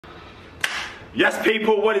Yes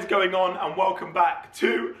people, what is going on, and welcome back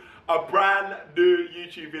to a brand new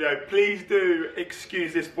YouTube video. Please do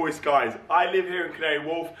excuse this voice, guys. I live here in Canary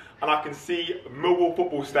Wharf and I can see Millwall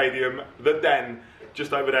Football Stadium, the Den,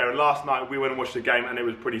 just over there, and last night we went and watched the game and it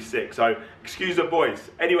was pretty sick, so excuse the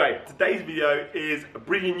voice. Anyway, today's video is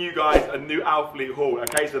bringing you guys a new Alphalete haul,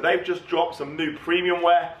 okay? So they've just dropped some new premium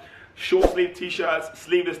wear, short sleeve t-shirts,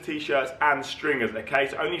 sleeveless t-shirts and stringers, okay?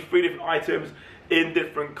 So only 3 different items in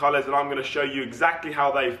different colours, and I'm going to show you exactly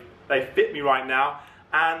how they fit me right now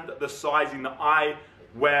and the sizing that I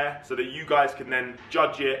wear, so that you guys can then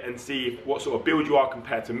judge it and see what sort of build you are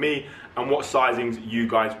compared to me and what sizings you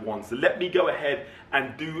guys want. So let me go ahead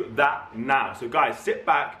and do that now. So guys, sit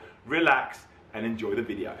back, relax and enjoy the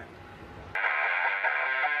video.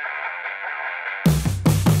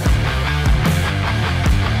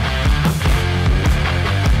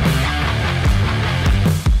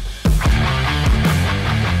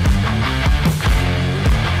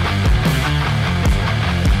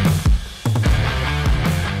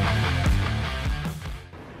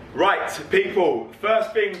 Right, people,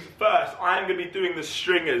 first things first, I am going to be doing the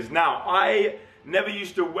stringers. Now, I never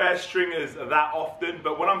used to wear stringers that often,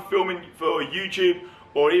 but when I'm filming for YouTube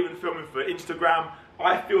or even filming for Instagram,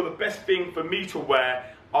 I feel the best thing for me to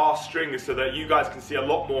wear are stringers, so that you guys can see a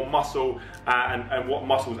lot more muscle and what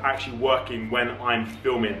muscle is actually working when I'm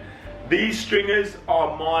filming. These stringers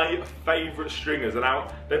are my favourite stringers, and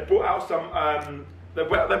now they've brought out some They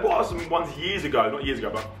brought out some ones years ago, not years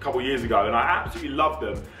ago, but a couple of years ago, and I absolutely love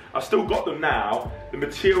them. I've still got them now. The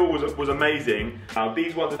material was amazing. Now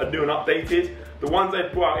these ones are new and updated. The ones they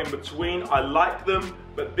brought out in between, I like them,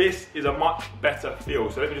 but this is a much better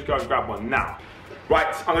feel. So let me just go and grab one now.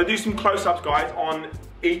 Right, I'm gonna do some close-ups, guys, on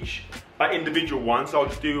each individual one. So I'll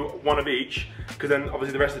just do one of each, because then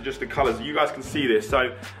obviously the rest are just the colors. You guys can see this.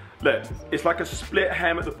 So look, it's like a split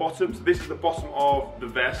hem at the bottom. So this is the bottom of the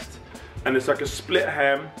vest. And it's like a split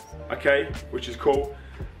hem, okay, which is cool.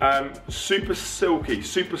 Super silky,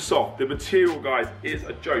 super soft. The material, guys, is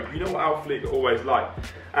a joke. You know what Alphalete are always like.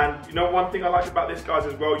 And you know one thing I like about this, guys,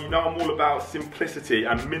 as well, you know I'm all about simplicity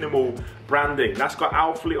and minimal branding. That's got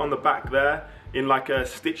Alphalete on the back there in like a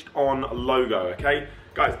stitched on logo, okay?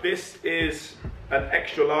 Guys, this is an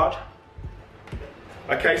extra large.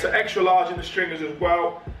 Okay, so extra large in the stringers as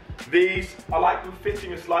well. These, I like them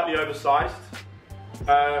fitting slightly oversized.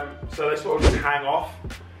 So they sort of just hang off,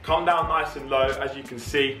 come down nice and low, as you can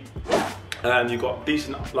see. You've got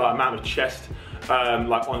decent amount of chest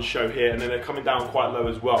like on show here, and then they're coming down quite low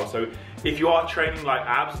as well. So if you are training like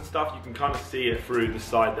abs and stuff, you can kind of see it through the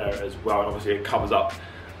side there as well, and obviously it covers up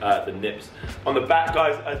the nips. On the back,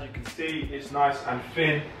 guys, as you can see, it's nice and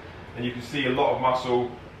thin, and you can see a lot of muscle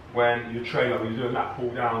when you're training, like when you're doing lat pull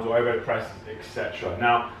downs or overhead presses, etc.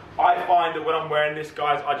 Now, I find that when I'm wearing this,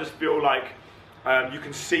 guys, I just feel like you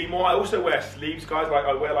can see more. I also wear sleeves, guys, like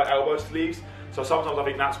I wear like elbow sleeves, so sometimes I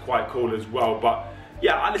think that's quite cool as well. But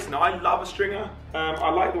yeah, listen, I love a stringer. I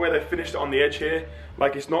like the way they finished it on the edge here.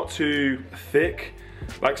 Like, it's not too thick.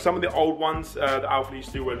 Like some of the old ones that Alphalete used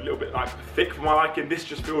to do were a little bit like thick for my liking. This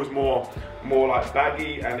just feels more like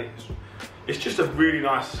baggy, and it's just a really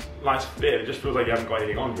nice fit. It just feels like you haven't got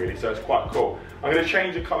anything on really, so it's quite cool. I'm going to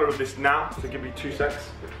change the colour of this now, so give me 2 seconds.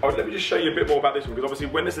 Let me just show you a bit more about this one, because obviously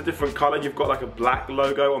when it's a different colour, you've got like a black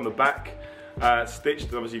logo on the back, stitched,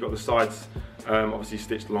 and obviously you've got the sides obviously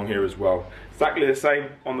stitched along here as well. Exactly the same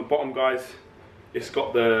on the bottom, guys. It's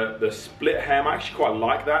got the split hem. I actually quite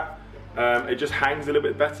like that. It just hangs a little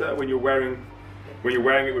bit better when you're wearing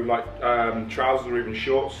it with like trousers or even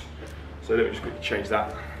shorts. So let me just quickly change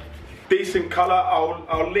that. Decent colour.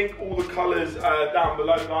 I'll link all the colours down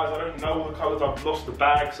below, guys. I don't know all the colours, I've lost the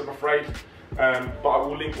bags, I'm afraid. But I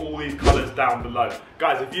will link all these colours down below.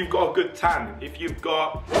 Guys, if you've got a good tan, if you've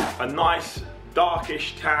got a nice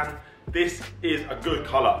darkish tan, this is a good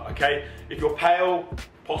colour, okay? If you're pale,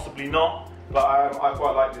 possibly not, but I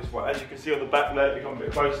quite like this one. As you can see on the back there, if you come a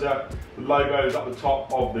bit closer, the logo is at the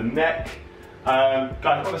top of the neck.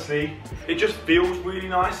 Guys, honestly, it just feels really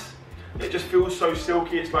nice. It just feels so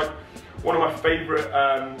silky. It's like one of my favourite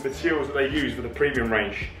materials that they use for the premium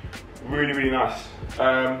range. Really, really nice.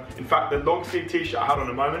 In fact, the long sleeve t-shirt I had on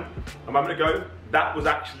a moment ago, that was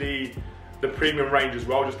actually the premium range as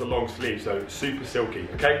well, just the long sleeve, so super silky,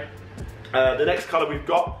 okay? The next colour we've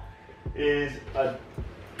got is a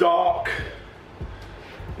dark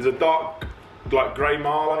like grey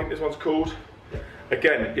marl, I think this one's called.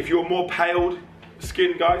 Again, if you're more paled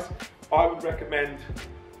skin, guys, I would recommend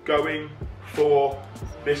going for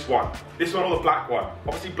this one or the black one.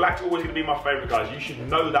 Obviously black's always going to be my favourite, guys. You should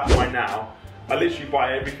know that by now. I literally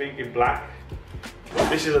buy everything in black.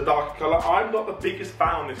 This is a darker colour. I'm not the biggest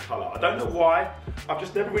fan on this colour. I don't know why. I've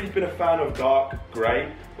just never really been a fan of dark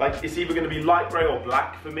grey. Like, it's either going to be light grey or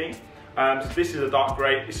black for me. So this is a dark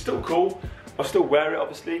grey. It's still cool. I'll still wear it,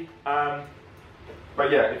 obviously.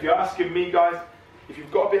 But yeah, if you're asking me, guys, if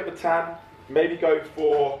you've got a bit of a tan, maybe go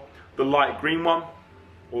for the light green one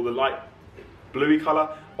or the light bluey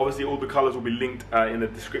colour. Obviously, all the colours will be linked in the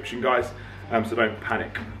description, guys. So don't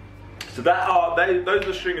panic. So those are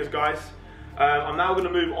the stringers, guys. I'm now going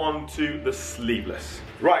to move on to the sleeveless.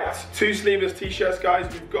 Right, 2 sleeveless t-shirts,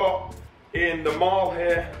 guys. We've got in the marl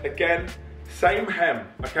here, again, same hem,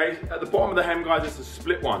 okay? At the bottom of the hem, guys, it's a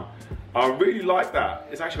split one. I really like that.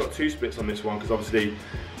 It's actually got 2 splits on this one because obviously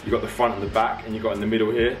you've got the front and the back and you've got in the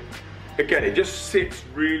middle here. Again, it just sits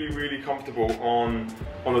really, really comfortable on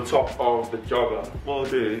the top of the jogger. What I'll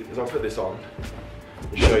do is I'll put this on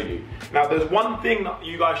and show you. Now, there's one thing that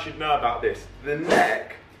you guys should know about this. The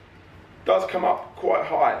neck does come up quite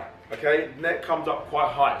high, okay? The neck comes up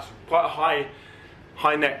quite high. It's quite a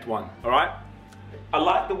high-necked one, all right? I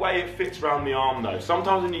like the way it fits around the arm though.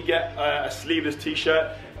 Sometimes when you get a sleeveless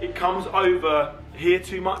t-shirt, it comes over here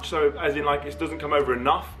too much, so as in like it doesn't come over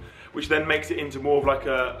enough, which then makes it into more of like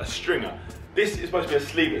a stringer. This is supposed to be a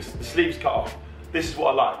sleeveless. The sleeves cut off. This is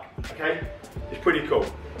what I like, okay? It's pretty cool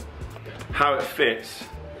how it fits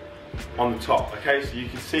on the top, okay? So you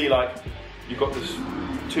can see like you've got this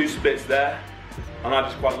 2 splits there, and I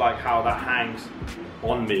just quite like how that hangs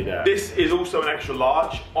on me there. This is also an extra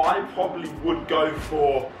large. I probably would go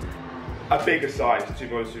for a bigger size, to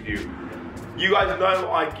be honest with you. You guys know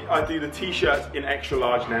I do the t-shirts in extra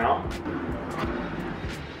large now.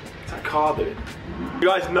 What's that car doing? You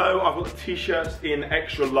guys know I've got the t-shirts in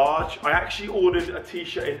extra large. I actually ordered a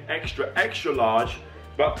t-shirt in extra large,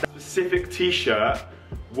 but the specific t-shirt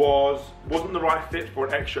wasn't the right fit for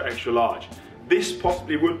an extra large. This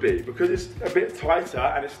possibly would be, because it's a bit tighter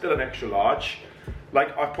and it's still an extra large.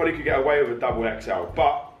 Like, I probably could get away with a double XL,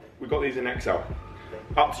 but we've got these in XL.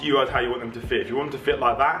 Up to you guys how you want them to fit. If you want them to fit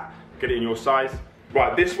like that, get it in your size.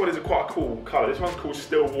 Right, this one is quite a cool colour. This one's called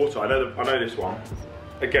Still Water. I know this one.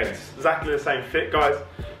 Again, it's exactly the same fit, guys.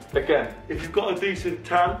 Again, if you've got a decent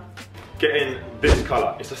tan, get in this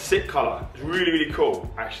colour. It's a sick colour. It's really, really cool,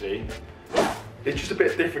 actually. It's just a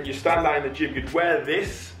bit different. You stand out in the gym, you'd wear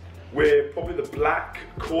this with probably the black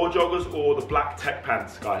core joggers or the black tech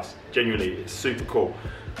pants, guys. Genuinely, it's super cool.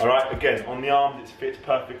 All right, again, on the arms, it fits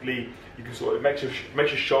perfectly. You can sort of, it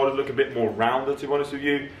makes your shoulders look a bit more rounded, to be honest with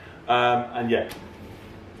you. And yeah.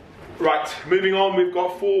 Right, moving on, we've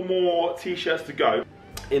got 4 more t-shirts to go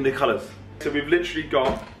in the colours. So we've literally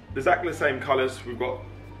got exactly the same colours. We've got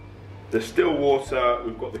the Still Water,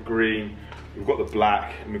 we've got the green, we've got the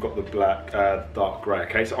black, and we've got the black, dark grey.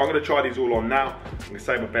 Okay, so I'm going to try these all on now. I'm going to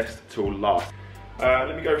save my best till last.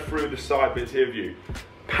 Let me go through the side bits here with you.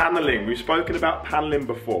 Panelling, we've spoken about panelling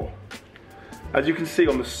before. As you can see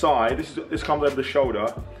on the side, this comes over the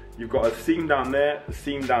shoulder. You've got a seam down there, a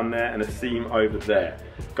seam down there, and a seam over there.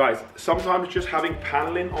 Guys, sometimes just having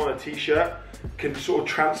panelling on a t-shirt can sort of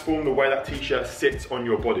transform the way that t-shirt sits on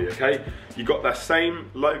your body, okay? You've got that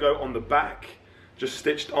same logo on the back, just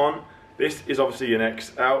stitched on. This is obviously an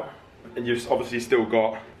XL, and you've obviously still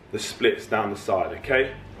got the splits down the side,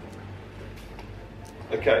 okay?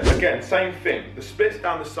 Okay, again, same thing. The splits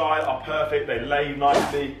down the side are perfect, they lay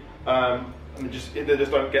nicely, and they just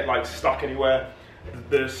don't get like stuck anywhere.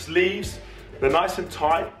 The sleeves, they're nice and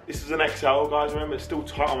tight. This is an XL, guys, remember, it's still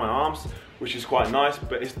tight on my arms, which is quite nice,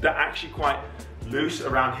 but they're actually quite loose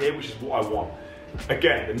around here, which is what I want.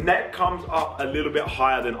 Again, the neck comes up a little bit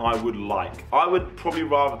higher than I would like. I would probably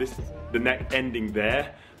rather the neck ending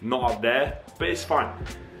there, not up there, but it's fine,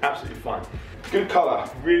 absolutely fine. Good colour,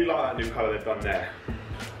 really like that new colour they've done there.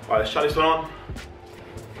 All right, let's shut this one on.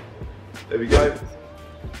 There we go.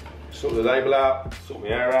 Sort the label out, sort my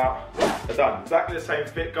hair out. They're done. Exactly the same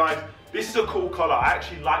fit, guys. This is a cool colour. I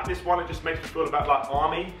actually like this one. It just makes me feel a bit like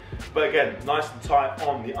army. But again, nice and tight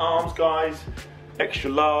on the arms, guys. Extra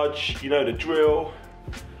large, you know the drill.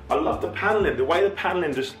 I love the paneling. The way the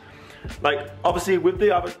paneling just, like, obviously with the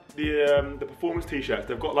performance t-shirts,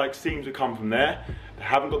 they've got like seams that come from there. They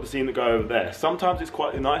haven't got the seam that go over there. Sometimes it's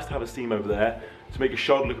quite nice to have a seam over there to make your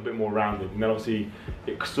shoulder look a bit more rounded. And then obviously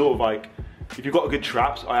it sort of like, if you've got good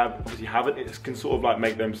traps, obviously haven't, it can sort of like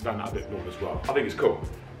make them stand out a bit more as well. I think it's cool.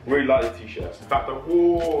 Really like the t-shirts. In fact, I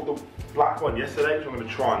wore the black one yesterday, which I'm going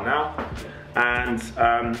to try on now. And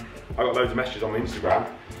I got loads of messages on Instagram.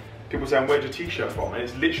 People saying, where's your t-shirt from? And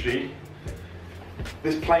it's literally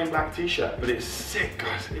this plain black t-shirt, but it's sick,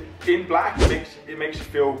 guys. In black, it makes you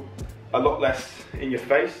feel a lot less in your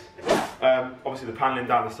face. Obviously the paneling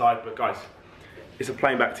down the side, but guys, it's a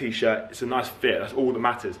plain black t-shirt, it's a nice fit, that's all that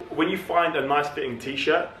matters. When you find a nice fitting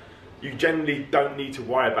t-shirt, you generally don't need to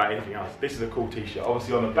worry about anything else. This is a cool t-shirt.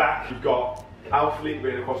 Obviously on the back, you've got Alphalete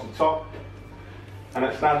written across the top, and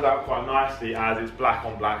it stands out quite nicely as it's black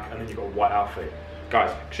on black, and then you've got a white outfit.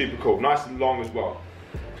 Guys, super cool, nice and long as well.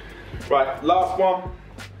 Right, last one.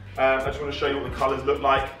 I just want to show you what the colours look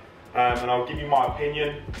like, and I'll give you my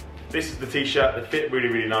opinion. This is the t-shirt, the fit really,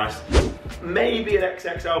 really nice. Maybe an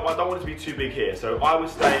XXL, but I don't want it to be too big here. So I would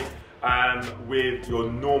stay with your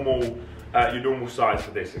normal size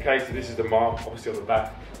for this, okay? So this is the mark, obviously on the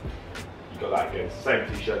back. You got that again, same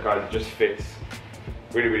t-shirt, guys, it just fits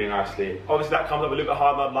really, really nicely. Obviously that comes up a little bit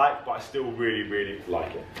harder than I'd like, but I still really, really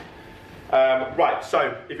like it. Right,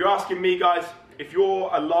 so if you're asking me, guys, if you're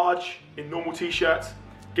a large in normal t-shirts,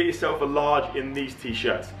 get yourself a large in these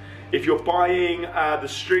t-shirts. If you're buying the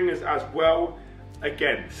stringers as well,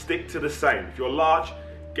 again, stick to the same. If you're large,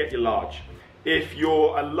 get your large. If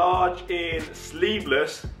you're a large in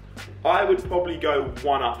sleeveless, I would probably go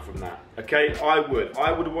one up from that, okay? I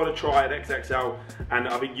would want to try an XXL, and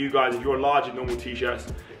I think you guys, if you're large in normal t-shirts,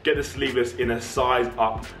 get the sleeveless in a size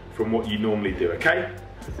up from what you normally do, okay?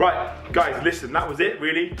 Right, guys, listen, that was it,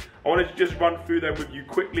 really. I wanted to just run through them with you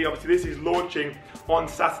quickly. Obviously, this is launching on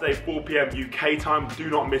Saturday, 4 PM UK time. Do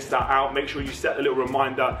not miss that out. Make sure you set a little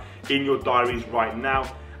reminder in your diaries right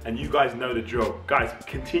now. And you guys know the drill. Guys,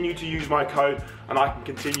 continue to use my code, and I can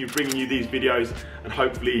continue bringing you these videos and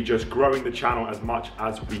hopefully just growing the channel as much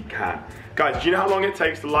as we can. Guys, do you know how long it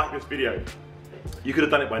takes to like this video? You could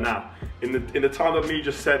have done it by now. In the time that me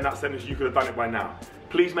just said that sentence, you could have done it by now.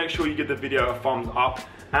 Please make sure you give the video a thumbs up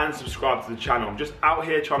and subscribe to the channel. I'm just out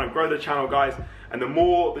here trying to grow the channel, guys, and the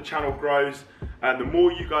more the channel grows and the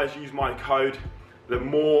more you guys use my code, the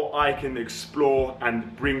more I can explore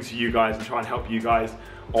and bring to you guys and try and help you guys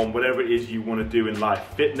on whatever it is you want to do in life.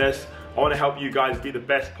 Fitness, I want to help you guys be the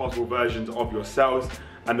best possible versions of yourselves.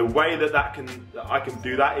 And the way that I can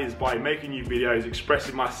do that is by making you videos,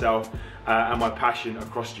 expressing myself and my passion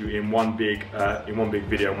across you in one big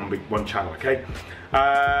video, one channel, okay?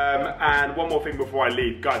 And one more thing before I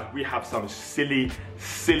leave, guys, we have some silly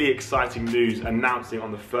exciting news announcing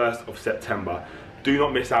on the 1st of September. Do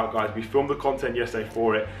not miss out, guys. We filmed the content yesterday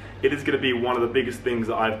for it. It is going to be one of the biggest things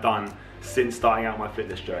that I've done since starting out my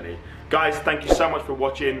fitness journey. Guys, thank you so much for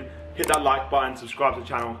watching. Hit that like button, subscribe to the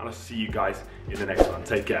channel, and I'll see you guys in the next one.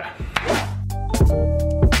 Take care.